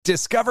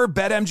Discover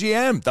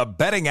BetMGM, the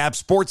betting app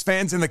sports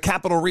fans in the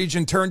capital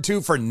region turn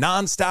to for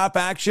nonstop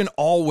action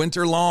all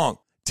winter long.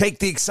 Take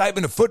the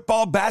excitement of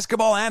football,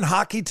 basketball, and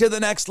hockey to the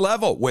next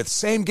level with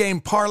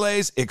same-game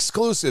parlays,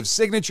 exclusive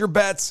signature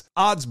bets,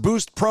 odds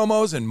boost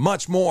promos, and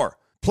much more.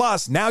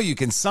 Plus, now you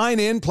can sign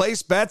in,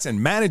 place bets,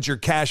 and manage your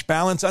cash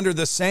balance under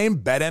the same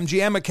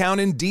BetMGM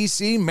account in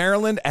D.C.,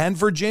 Maryland, and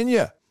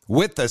Virginia.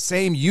 With the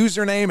same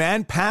username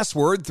and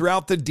password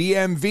throughout the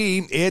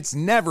DMV, it's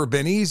never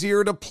been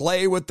easier to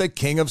play with the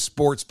king of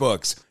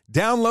sportsbooks.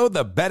 Download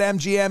the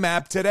BetMGM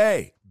app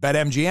today.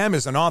 BetMGM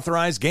is an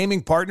authorized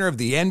gaming partner of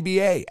the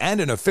NBA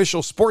and an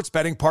official sports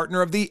betting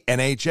partner of the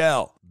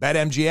NHL.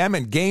 BetMGM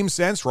and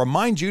GameSense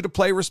remind you to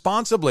play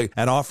responsibly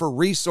and offer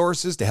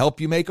resources to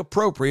help you make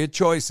appropriate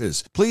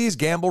choices. Please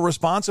gamble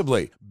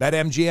responsibly.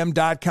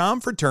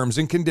 BetMGM.com for terms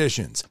and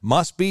conditions.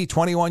 Must be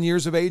 21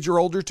 years of age or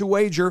older to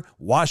wager.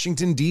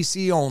 Washington,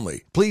 D.C.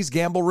 only. Please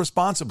gamble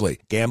responsibly.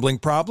 Gambling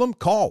problem?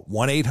 Call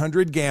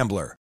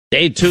 1-800-GAMBLER.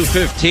 Day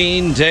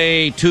 215,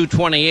 day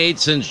 228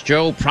 since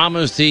Joe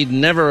promised he'd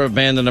never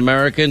abandon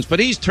Americans, but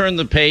he's turned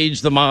the page.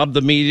 The mob,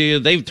 the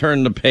media, they've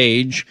turned the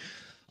page.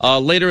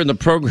 Later in the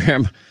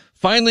program,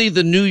 finally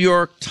the New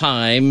York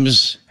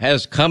Times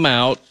has come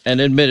out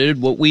and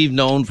admitted what we've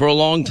known for a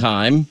long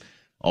time,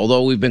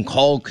 although we've been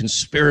called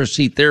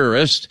conspiracy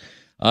theorists,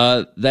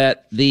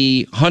 that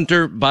the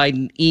Hunter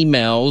Biden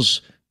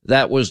emails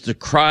that was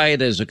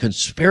decried as a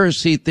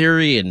conspiracy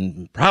theory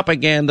and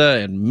propaganda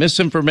and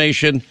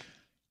misinformation,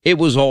 it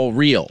was all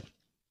real.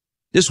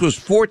 This was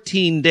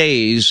 14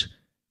 days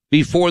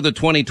before the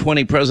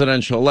 2020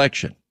 presidential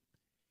election.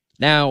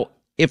 Now,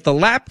 if the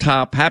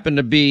laptop happened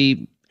to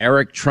be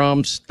Eric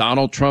Trump's,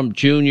 Donald Trump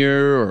Jr.,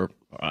 or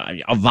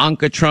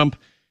Ivanka Trump,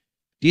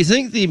 do you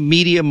think the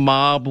media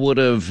mob would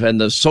have, and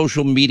the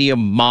social media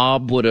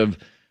mob would have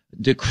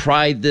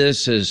decried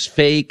this as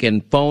fake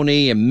and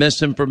phony and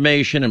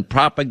misinformation and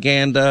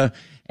propaganda,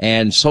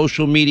 and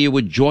social media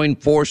would join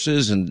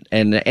forces, and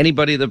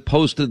anybody that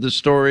posted the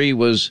story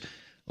was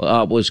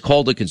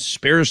called a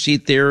conspiracy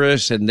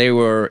theorist, and they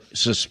were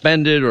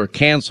suspended or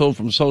canceled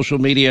from social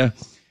media?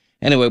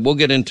 Anyway, we'll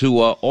get into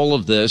all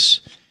of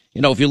this.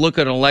 You know, if you look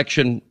at an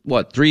election,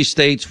 3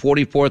 states,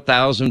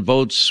 44,000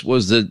 votes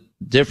was the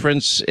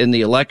difference in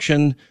the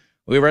election.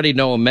 We already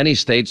know in many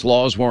states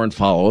laws weren't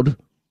followed.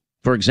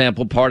 For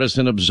example,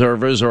 partisan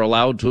observers are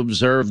allowed to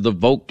observe the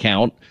vote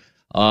count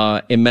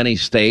in many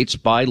states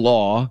by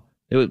law.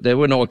 There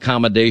were no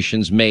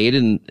accommodations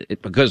made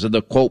because of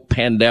the, quote,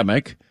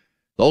 pandemic.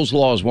 Those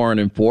laws weren't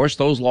enforced.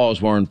 Those laws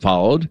weren't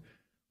followed.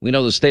 We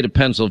know the state of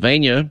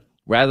Pennsylvania,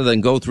 rather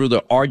than go through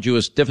the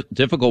arduous,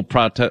 difficult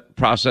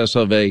process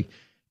of a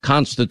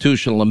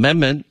constitutional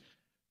amendment,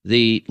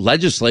 the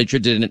legislature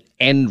did an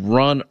end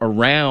run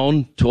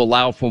around to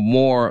allow for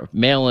more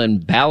mail-in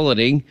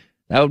balloting.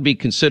 That would be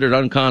considered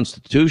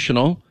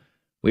unconstitutional.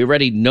 We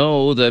already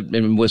know that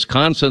in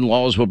Wisconsin,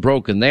 laws were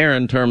broken there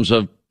in terms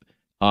of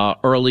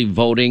early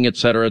voting, et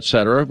cetera, et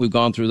cetera. We've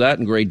gone through that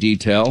in great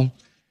detail.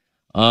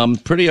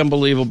 Pretty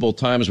unbelievable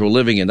times we're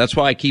living in. That's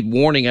why I keep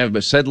warning.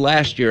 I've said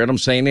last year, and I'm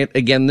saying it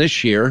again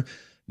this year,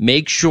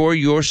 make sure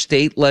your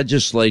state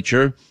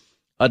legislature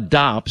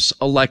adopts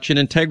election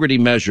integrity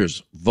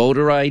measures,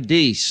 voter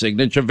ID,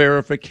 signature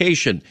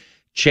verification,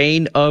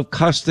 chain of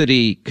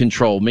custody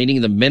control,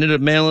 meaning the minute a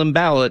mail-in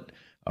ballot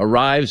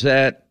arrives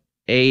at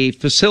a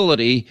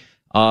facility,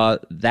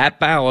 that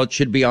ballot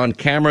should be on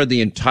camera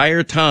the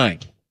entire time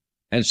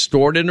and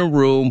stored in a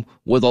room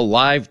with a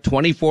live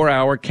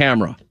 24-hour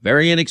camera.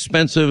 Very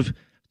inexpensive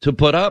to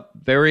put up,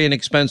 very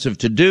inexpensive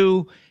to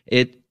do.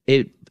 It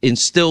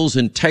instills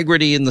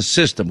integrity in the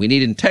system. We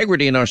need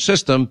integrity in our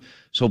system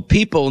so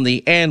people in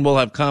the end will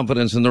have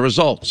confidence in the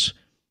results.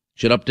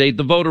 Should update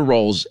the voter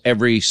rolls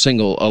every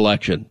single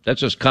election. That's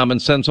just common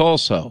sense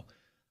also.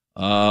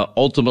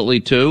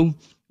 Ultimately, too,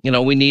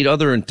 we need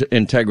other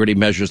integrity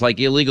measures, like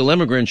illegal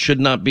immigrants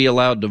should not be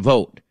allowed to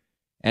vote.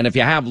 And if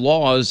you have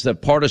laws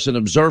that partisan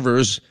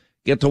observers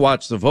get to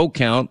watch the vote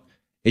count,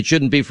 it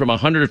shouldn't be from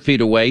 100 feet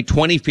away,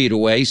 20 feet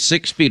away,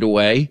 6 feet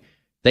away.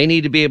 They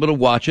need to be able to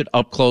watch it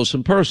up close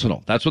and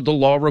personal. That's what the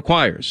law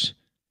requires.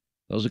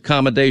 Those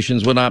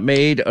accommodations were not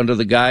made under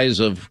the guise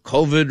of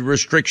COVID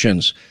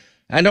restrictions.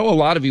 I know a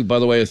lot of you, by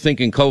the way, are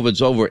thinking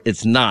COVID's over.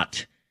 It's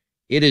not.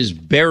 It is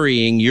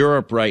burying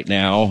Europe right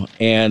now.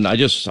 And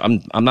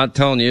I'm not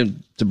telling you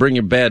to bring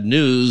you bad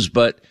news,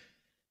 but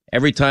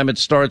every time it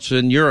starts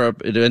in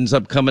Europe, it ends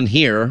up coming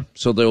here.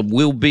 So there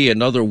will be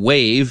another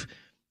wave.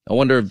 I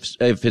wonder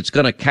if it's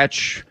going to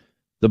catch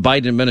the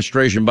Biden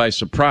administration by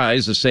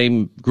surprise, the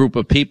same group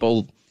of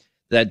people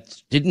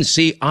that didn't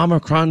see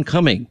Omicron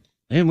coming.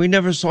 And we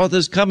never saw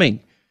this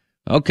coming.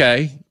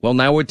 Okay, well,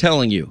 now we're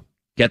telling you,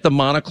 get the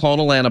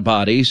monoclonal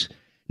antibodies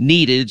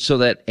needed so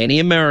that any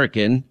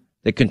American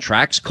that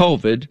contracts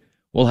COVID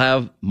will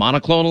have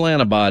monoclonal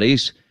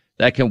antibodies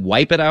that can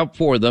wipe it out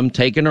for them,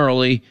 taken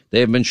early. They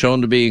have been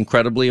shown to be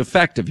incredibly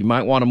effective. You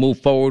might want to move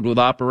forward with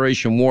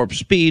Operation Warp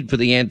Speed for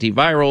the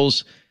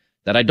antivirals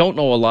that I don't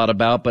know a lot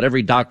about, but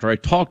every doctor I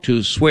talk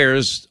to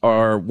swears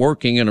are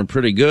working and are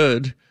pretty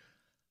good.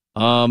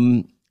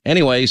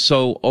 Anyway,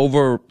 so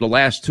over the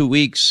last 2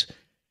 weeks,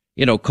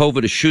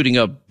 COVID is shooting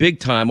up big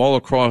time all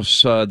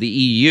across the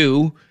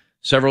EU,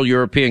 several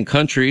European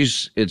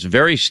countries. It's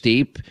very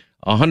steep.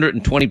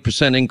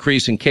 120%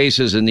 increase in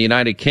cases in the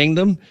United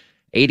Kingdom,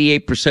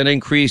 88%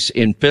 increase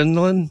in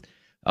Finland,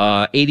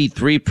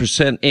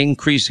 83%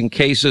 increase in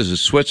cases in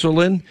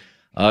Switzerland,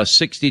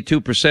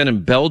 62%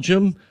 in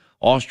Belgium.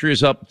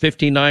 Austria's up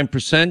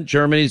 59%.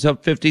 Germany's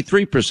up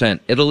 53%.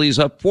 Italy's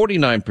up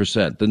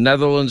 49%. The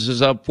Netherlands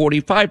is up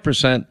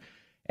 45%.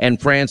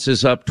 And France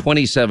is up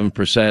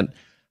 27%.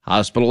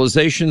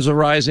 Hospitalizations are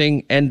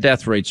rising and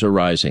death rates are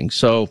rising.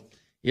 So,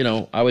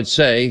 I would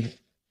say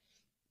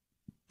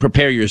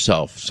prepare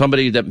yourself.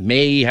 Somebody that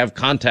may have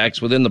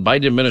contacts within the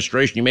Biden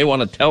administration, you may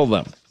want to tell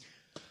them.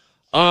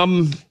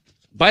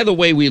 By the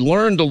way, we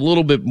learned a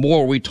little bit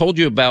more. We told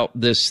you about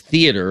this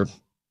theater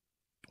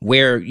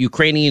where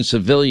Ukrainian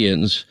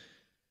civilians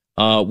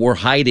were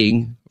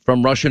hiding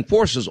from Russian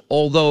forces,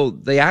 although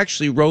they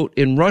actually wrote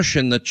in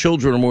Russian that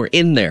children were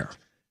in there.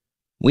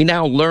 We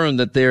now learn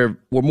that there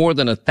were more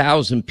than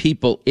 1,000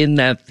 people in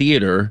that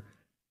theater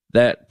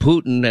that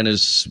Putin and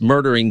his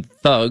murdering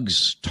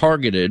thugs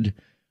targeted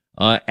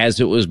as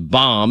it was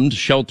bombed,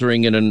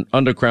 sheltering in an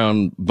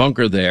underground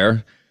bunker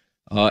there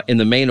in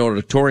the main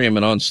auditorium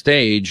and on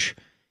stage.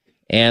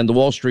 And the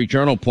Wall Street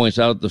Journal points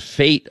out the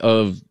fate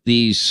of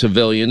these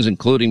civilians,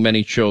 including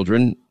many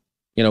children,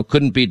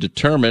 couldn't be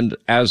determined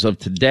as of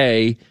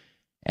today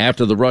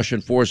after the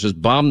Russian forces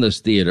bombed this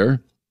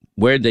theater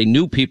where they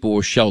knew people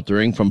were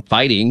sheltering from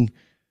fighting.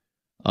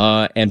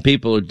 And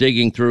people are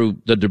digging through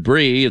the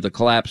debris of the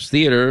collapsed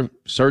theater,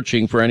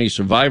 searching for any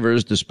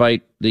survivors,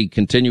 despite the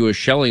continuous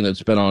shelling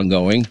that's been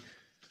ongoing.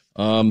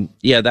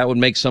 That would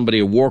make somebody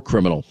a war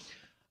criminal.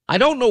 I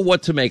don't know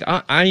what to make.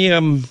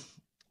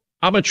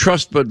 I'm a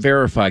trust but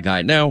verify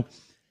guy. Now,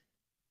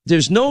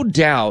 there's no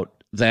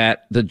doubt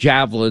that the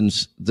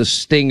javelins, the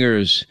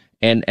Stingers,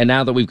 and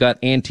now that we've got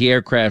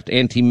anti-aircraft,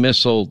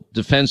 anti-missile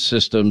defense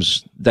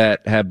systems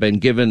that have been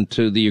given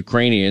to the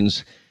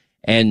Ukrainians,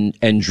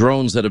 and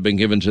drones that have been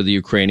given to the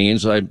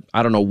Ukrainians. I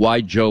don't know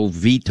why Joe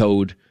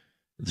vetoed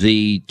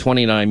the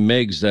 29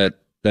 MiGs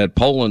that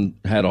Poland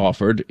had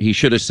offered. He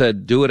should have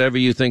said, do whatever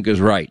you think is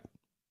right.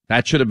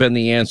 That should have been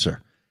the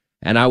answer.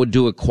 And I would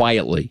do it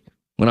quietly.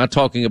 We're not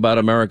talking about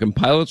American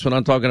pilots. We're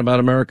not talking about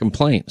American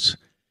planes.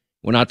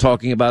 We're not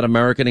talking about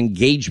American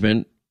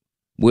engagement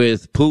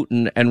with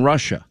Putin and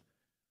Russia.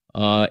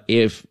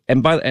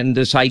 And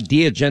this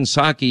idea, Jen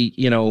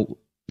Psaki,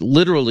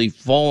 literally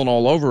fallen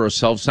all over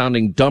herself,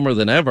 sounding dumber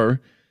than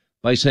ever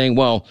by saying,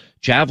 well,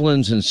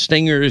 javelins and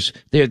Stingers,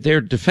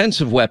 they're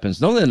defensive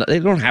weapons. No, they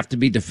don't have to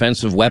be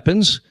defensive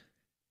weapons.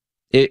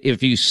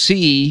 If you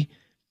see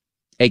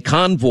a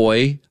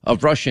convoy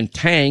of Russian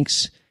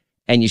tanks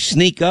and you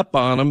sneak up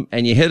on them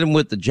and you hit them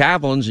with the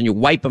javelins and you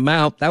wipe them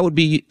out, that would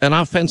be an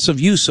offensive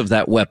use of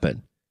that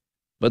weapon.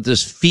 But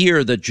this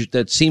fear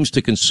that seems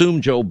to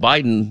consume Joe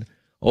Biden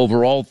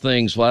over all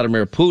things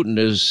Vladimir Putin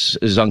is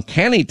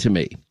uncanny to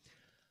me.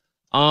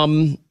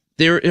 For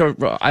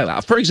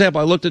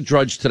example, I looked at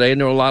Drudge today and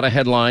there were a lot of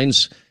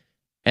headlines,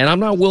 and I'm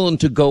not willing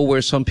to go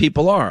where some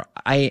people are.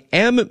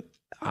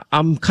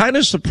 I'm kind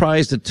of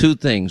surprised at two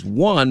things.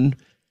 One,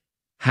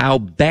 how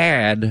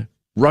bad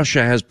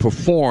Russia has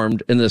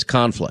performed in this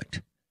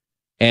conflict.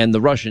 And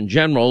the Russian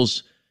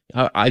generals,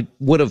 I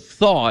would have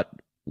thought,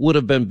 would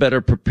have been better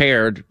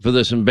prepared for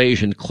this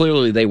invasion.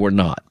 Clearly, they were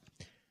not.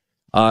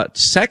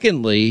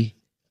 Secondly,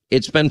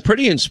 it's been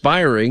pretty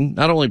inspiring,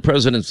 not only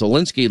President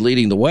Zelensky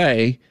leading the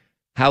way,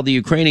 how the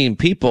Ukrainian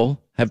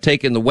people have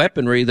taken the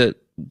weaponry that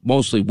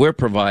mostly we're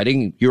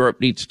providing.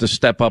 Europe needs to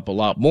step up a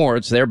lot more.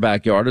 It's their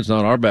backyard. It's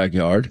not our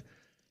backyard.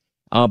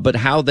 But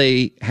how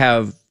they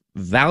have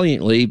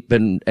valiantly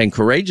been and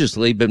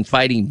courageously been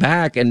fighting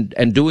back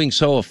and doing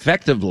so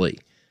effectively.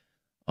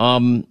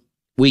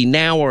 We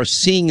now are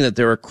seeing that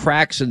there are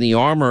cracks in the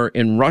armor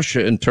in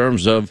Russia in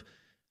terms of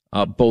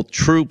both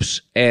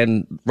troops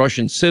and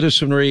Russian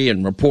citizenry,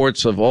 and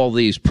reports of all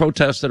these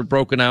protests that have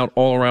broken out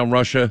all around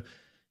Russia.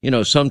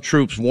 Some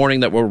troops warning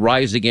that we'll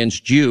rise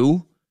against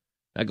you.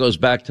 That goes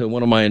back to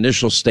one of my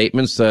initial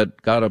statements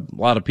that got a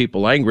lot of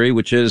people angry,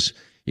 which is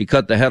you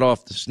cut the head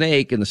off the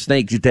snake and the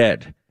snake's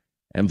dead.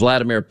 And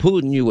Vladimir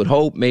Putin, you would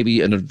hope,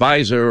 maybe an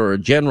advisor or a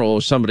general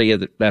or somebody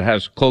that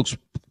has close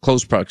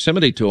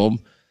proximity to him,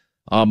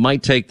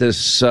 might take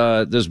this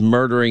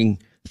murdering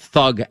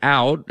thug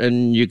out,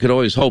 and you could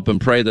always hope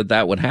and pray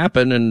that would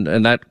happen,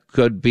 and that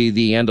could be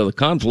the end of the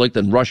conflict,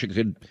 and Russia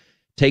could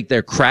take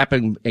their crap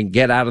and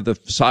get out of the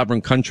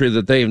sovereign country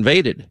that they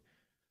invaded.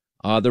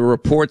 There were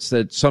reports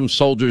that some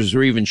soldiers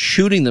are even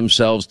shooting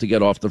themselves to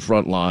get off the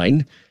front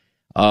line.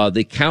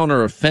 The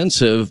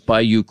counteroffensive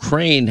by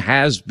Ukraine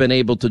has been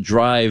able to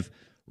drive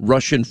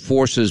Russian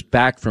forces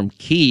back from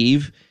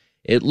Kyiv.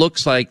 It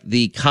looks like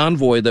the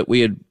convoy that we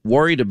had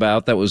worried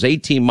about that was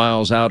 18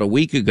 miles out a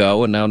week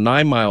ago and now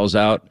 9 miles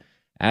out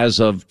as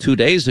of 2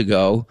 days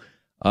ago,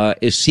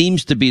 it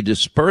seems to be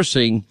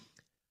dispersing.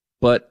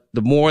 But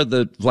the more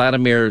that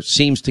Vladimir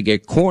seems to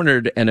get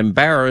cornered and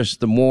embarrassed,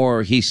 the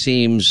more he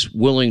seems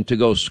willing to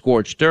go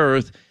scorched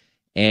earth.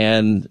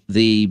 And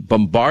the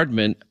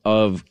bombardment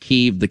of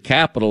Kyiv, the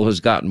capital,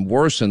 has gotten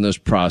worse in this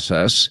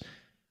process.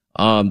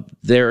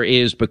 There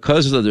is,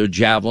 because of their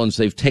javelins,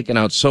 they've taken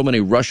out so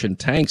many Russian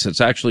tanks.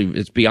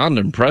 It's beyond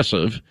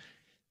impressive.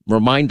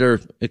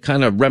 Reminder,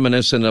 kind of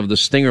reminiscent of the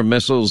Stinger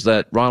missiles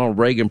that Ronald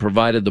Reagan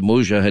provided the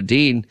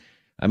Mujahideen.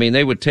 I mean,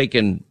 they would take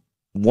in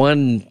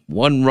one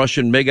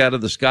Russian MiG out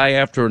of the sky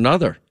after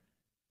another.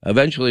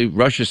 Eventually,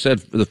 Russia said,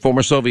 the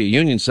former Soviet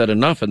Union said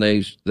enough, and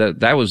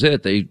that was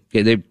it.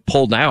 They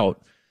pulled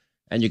out,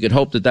 and you could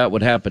hope that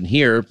would happen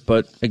here.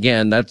 But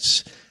again,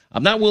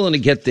 I'm not willing to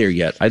get there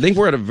yet. I think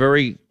we're at a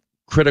very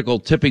critical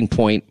tipping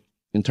point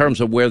in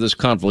terms of where this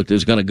conflict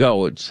is going to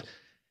go. It's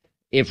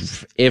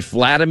if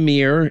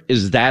Vladimir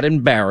is that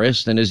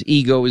embarrassed and his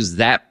ego is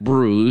that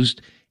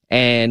bruised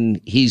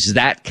and he's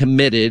that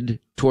committed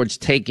towards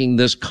taking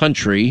this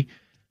country,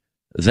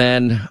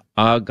 then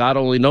God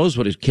only knows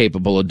what he's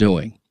capable of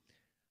doing.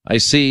 I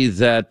see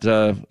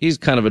that he's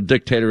kind of a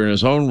dictator in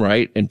his own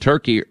right. In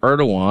Turkey,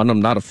 Erdogan,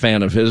 I'm not a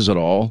fan of his at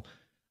all.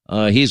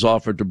 He's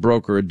offered to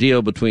broker a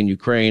deal between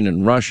Ukraine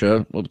and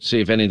Russia. We'll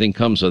see if anything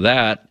comes of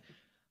that.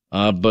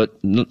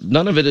 But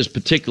none of it is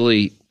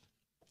particularly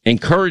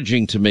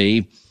encouraging to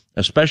me,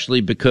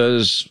 especially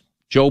because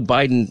Joe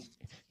Biden,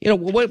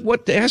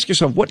 ask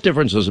yourself, what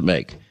difference does it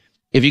make?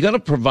 If you're going to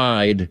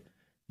provide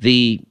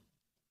the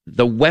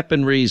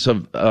weaponries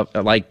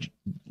of like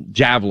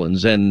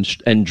javelins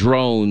and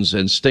drones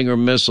and Stinger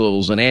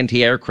missiles and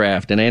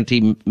anti-aircraft and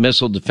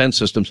anti-missile defense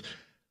systems,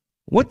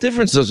 what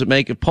difference does it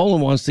make if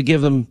Poland wants to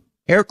give them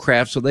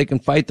aircraft so they can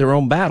fight their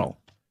own battle?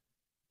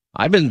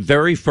 I've been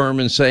very firm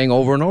in saying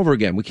over and over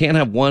again, we can't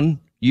have one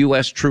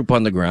U.S. troop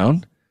on the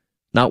ground,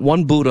 not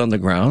one boot on the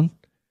ground.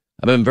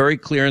 I've been very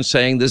clear in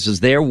saying this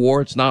is their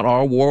war. It's not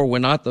our war. We're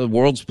not the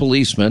world's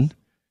policemen.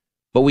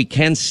 But we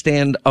can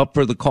stand up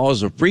for the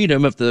cause of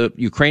freedom if the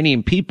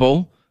Ukrainian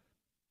people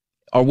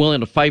are willing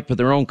to fight for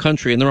their own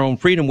country and their own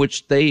freedom,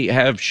 which they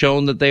have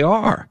shown that they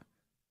are.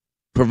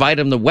 Provide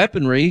them the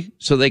weaponry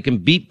so they can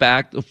beat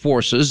back the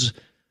forces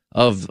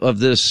of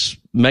this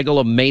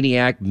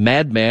megalomaniac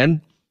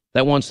madman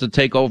that wants to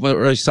take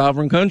over a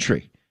sovereign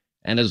country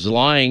and is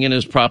lying in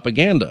his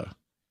propaganda.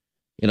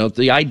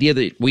 The idea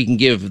that we can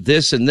give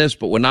this and this,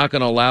 but we're not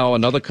going to allow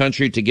another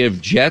country to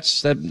give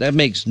jets, that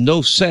makes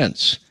no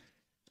sense.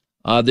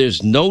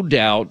 There's no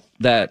doubt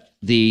that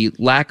the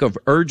lack of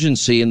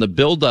urgency in the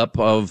buildup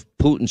of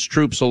Putin's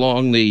troops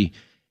along the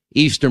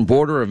eastern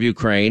border of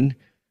Ukraine,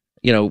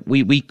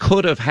 we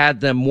could have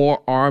had them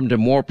more armed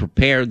and more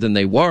prepared than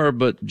they were,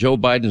 but Joe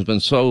Biden's been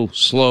so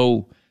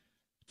slow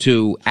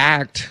to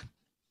act.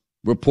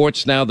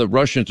 Reports now that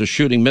Russians are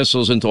shooting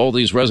missiles into all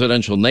these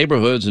residential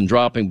neighborhoods and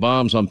dropping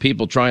bombs on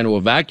people trying to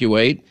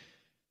evacuate.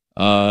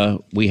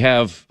 We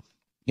have,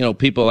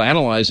 people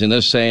analyzing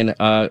this saying,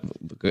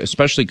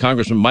 especially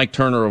Congressman Mike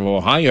Turner of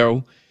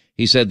Ohio,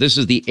 he said this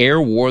is the air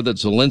war that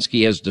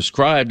Zelensky has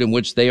described in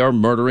which they are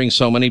murdering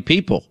so many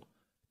people.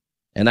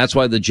 And that's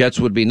why the jets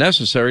would be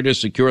necessary to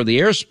secure the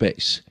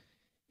airspace.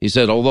 He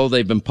said, although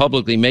they've been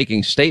publicly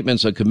making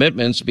statements of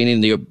commitments, meaning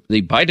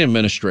the Biden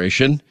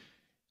administration,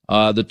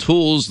 the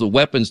tools, the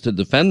weapons to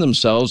defend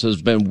themselves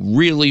has been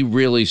really,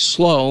 really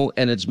slow,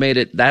 and it's made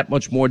it that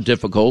much more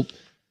difficult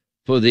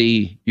for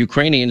the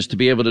Ukrainians to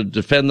be able to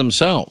defend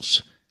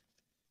themselves.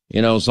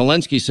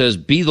 Zelensky says,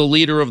 be the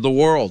leader of the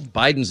world.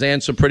 Biden's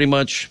answer pretty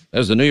much,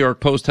 as the New York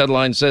Post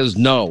headline says,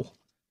 no.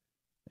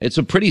 It's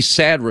a pretty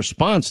sad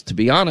response, to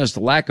be honest,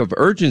 the lack of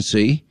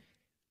urgency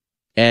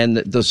and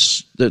the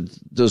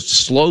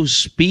slow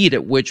speed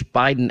at which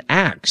Biden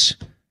acts.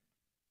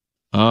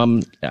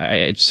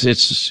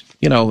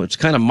 It's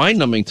kind of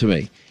mind-numbing to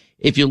me.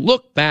 If you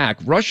look back,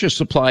 Russia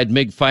supplied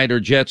MiG fighter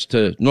jets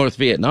to North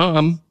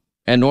Vietnam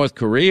and North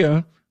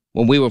Korea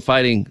when we were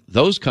fighting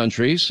those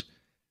countries.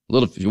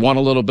 If you want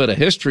a little bit of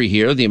history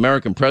here, the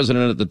American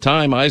president at the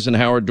time,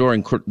 Eisenhower,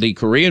 during the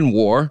Korean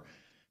War,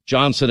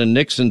 Johnson and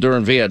Nixon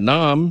during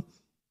Vietnam,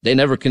 they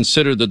never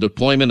considered the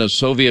deployment of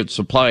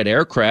Soviet-supplied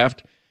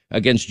aircraft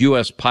against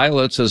U.S.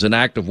 pilots as an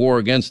act of war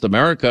against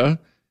America.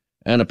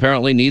 And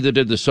apparently neither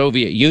did the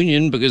Soviet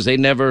Union, because they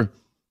never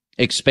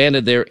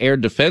expanded their air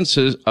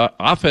defenses,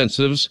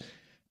 offensives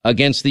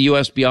against the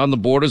U.S. beyond the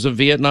borders of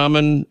Vietnam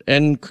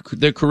and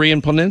the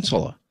Korean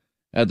Peninsula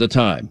at the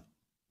time.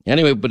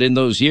 Anyway, but in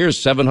those years,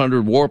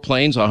 700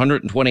 warplanes,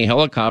 120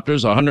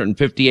 helicopters,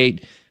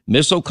 158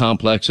 missile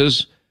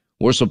complexes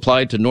were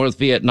supplied to North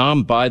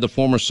Vietnam by the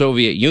former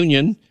Soviet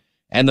Union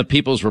and the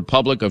People's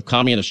Republic of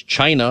Communist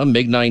China,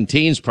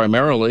 MiG-19s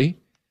primarily.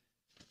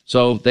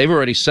 So they've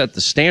already set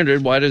the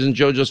standard. Why doesn't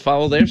Joe just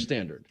follow their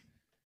standard?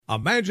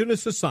 Imagine a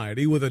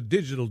society with a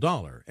digital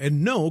dollar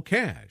and no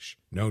cash.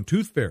 No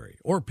tooth fairy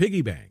or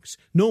piggy banks.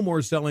 No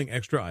more selling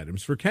extra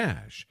items for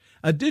cash.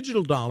 A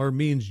digital dollar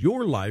means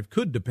your life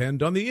could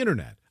depend on the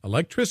internet,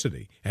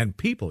 electricity, and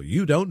people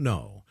you don't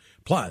know.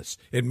 Plus,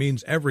 it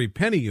means every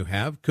penny you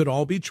have could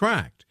all be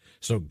tracked.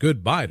 So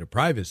goodbye to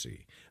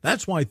privacy.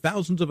 That's why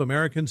thousands of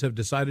Americans have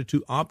decided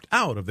to opt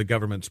out of the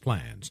government's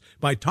plans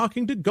by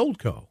talking to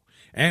Goldco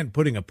and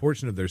putting a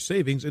portion of their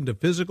savings into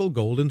physical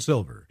gold and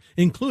silver,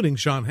 including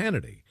Sean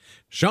Hannity.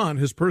 Sean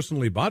has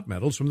personally bought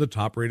metals from the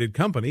top-rated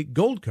company,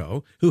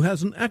 Goldco, who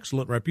has an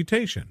excellent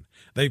reputation.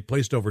 They've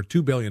placed over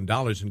 $2 billion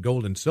in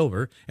gold and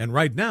silver, and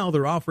right now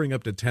they're offering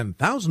up to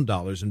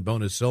 $10,000 in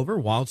bonus silver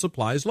while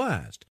supplies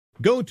last.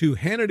 Go to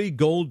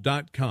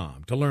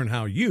HannityGold.com to learn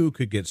how you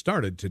could get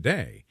started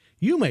today.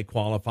 You may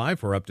qualify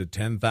for up to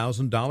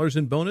 $10,000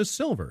 in bonus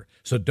silver,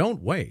 so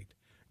don't wait.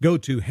 Go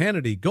to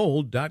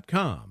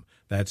HannityGold.com.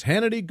 That's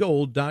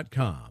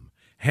HannityGold.com.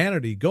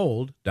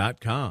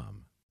 HannityGold.com.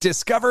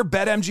 Discover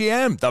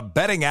BetMGM, the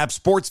betting app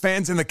sports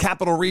fans in the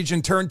capital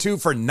region turn to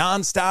for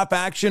nonstop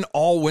action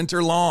all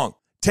winter long.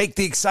 Take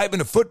the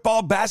excitement of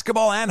football,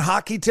 basketball, and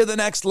hockey to the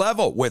next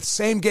level with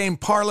same-game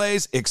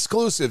parlays,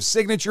 exclusive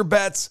signature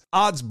bets,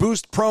 odds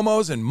boost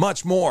promos, and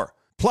much more.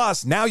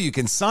 Plus, now you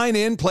can sign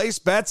in, place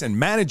bets, and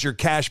manage your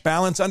cash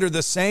balance under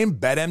the same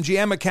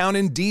BetMGM account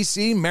in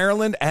D.C.,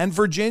 Maryland, and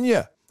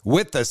Virginia.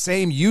 With the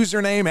same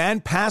username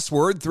and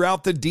password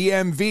throughout the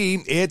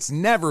DMV, it's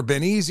never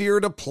been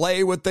easier to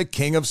play with the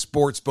king of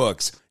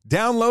sportsbooks.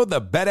 Download the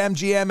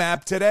BetMGM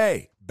app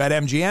today.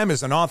 BetMGM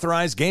is an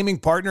authorized gaming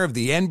partner of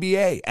the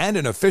NBA and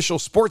an official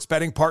sports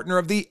betting partner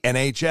of the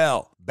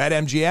NHL.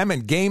 BetMGM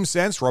and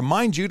GameSense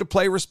remind you to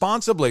play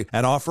responsibly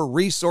and offer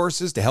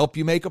resources to help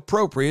you make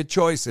appropriate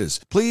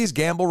choices. Please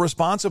gamble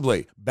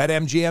responsibly.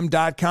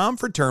 BetMGM.com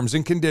for terms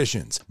and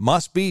conditions.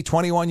 Must be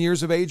 21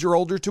 years of age or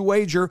older to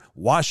wager.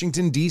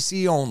 Washington,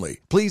 D.C. only.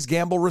 Please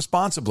gamble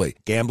responsibly.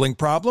 Gambling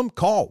problem?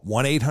 Call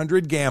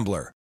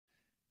 1-800-GAMBLER.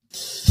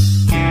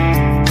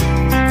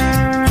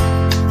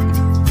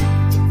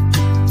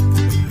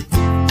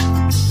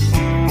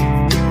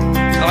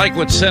 I like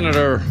what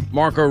Senator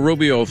Marco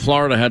Rubio of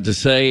Florida had to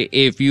say.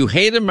 If you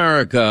hate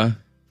America,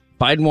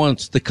 Biden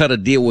wants to cut a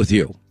deal with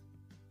you.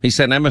 He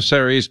sent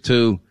emissaries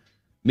to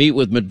meet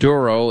with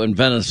Maduro and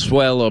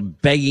Venezuela,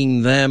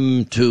 begging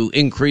them to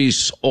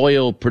increase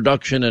oil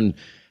production,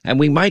 and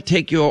we might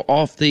take you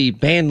off the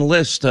banned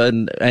list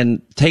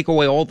and take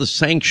away all the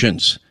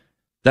sanctions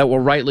that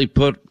were rightly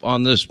put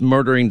on this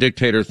murdering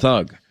dictator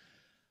thug.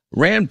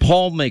 Rand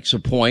Paul makes a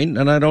point,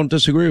 and I don't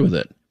disagree with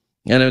it.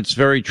 And it's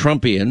very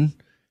Trumpian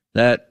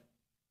that,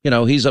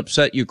 he's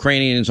upset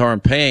Ukrainians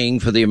aren't paying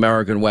for the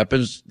American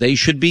weapons. They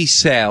should be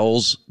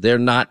sales. They're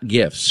not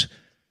gifts.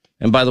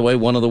 And by the way,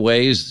 one of the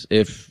ways,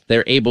 if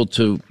they're able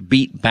to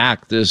beat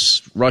back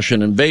this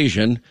Russian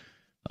invasion,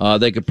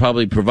 they could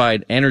probably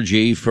provide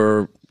energy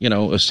for,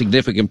 a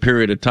significant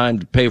period of time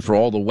to pay for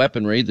all the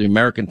weaponry. The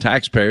American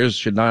taxpayers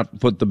should not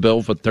foot the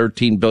bill for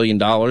 $13 billion,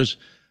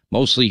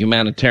 mostly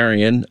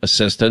humanitarian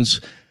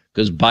assistance,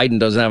 because Biden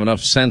doesn't have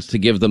enough sense to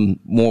give them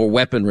more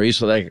weaponry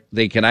so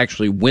they can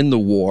actually win the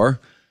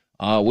war,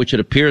 which it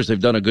appears they've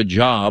done a good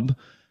job.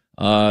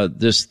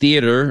 This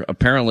theater,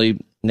 apparently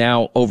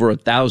now over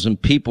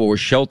 1,000 people were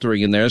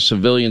sheltering in there,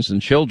 civilians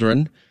and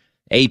children.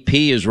 AP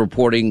is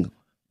reporting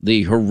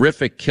the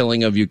horrific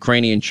killing of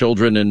Ukrainian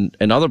children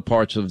in other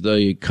parts of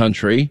the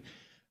country.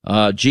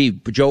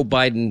 Joe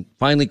Biden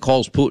finally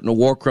calls Putin a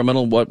war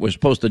criminal. What we're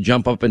supposed to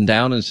jump up and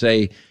down and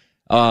say,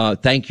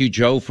 thank you,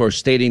 Joe, for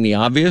stating the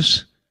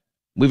obvious.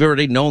 We've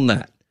already known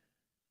that.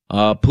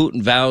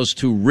 Putin vows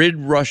to rid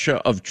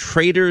Russia of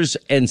traitors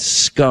and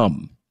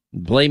scum,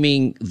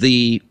 blaming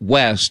the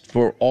West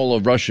for all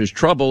of Russia's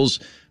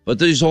troubles. But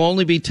these will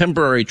only be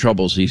temporary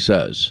troubles, he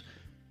says.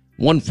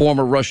 One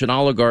former Russian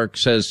oligarch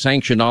says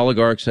sanctioned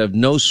oligarchs have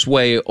no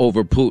sway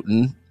over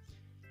Putin.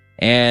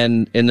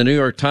 And in the New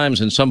York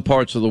Times, in some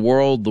parts of the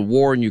world, the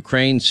war in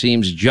Ukraine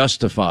seems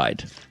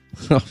justified.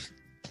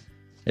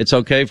 It's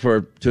okay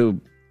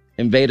to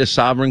invade a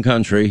sovereign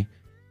country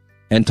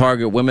and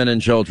target women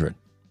and children.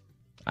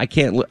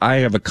 I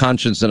have a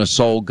conscience and a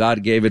soul.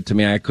 God gave it to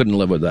me. I couldn't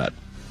live with that.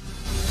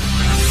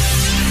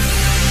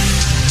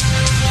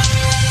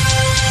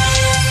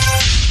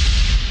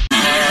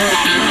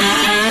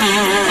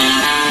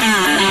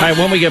 All right,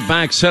 when we get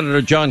back,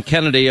 Senator John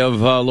Kennedy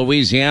of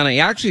Louisiana, he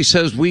actually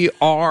says we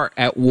are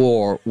at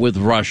war with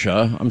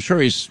Russia. I'm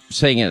sure he's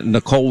saying it in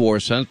the Cold War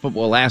sense, but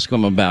we'll ask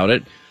him about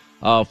it.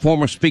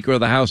 Former Speaker of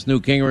the House,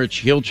 Newt Gingrich,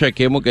 he'll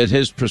check in. We'll get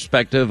his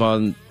perspective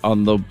on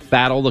the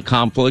battle, the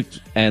conflict,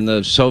 and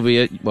the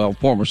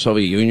former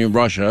Soviet Union,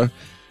 Russia,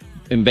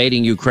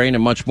 invading Ukraine,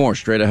 and much more.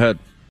 Straight ahead.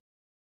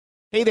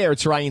 Hey there,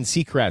 it's Ryan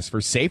Seacrest for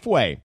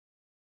Safeway.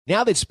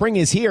 Now that spring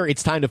is here,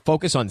 it's time to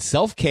focus on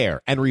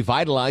self-care and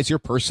revitalize your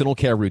personal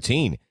care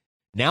routine.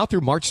 Now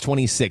through March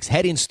 26,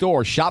 head in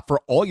store, shop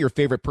for all your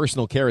favorite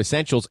personal care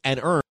essentials, and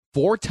earn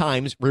 4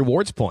 times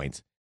rewards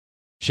points.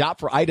 Shop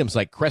for items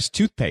like Crest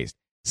toothpaste,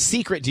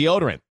 Secret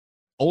deodorant,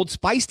 Old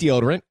Spice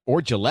deodorant,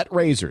 or Gillette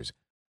razors.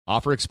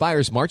 Offer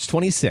expires March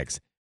 26.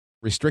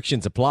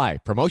 Restrictions apply.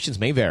 Promotions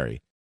may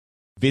vary.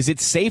 Visit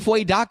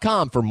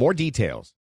Safeway.com for more details.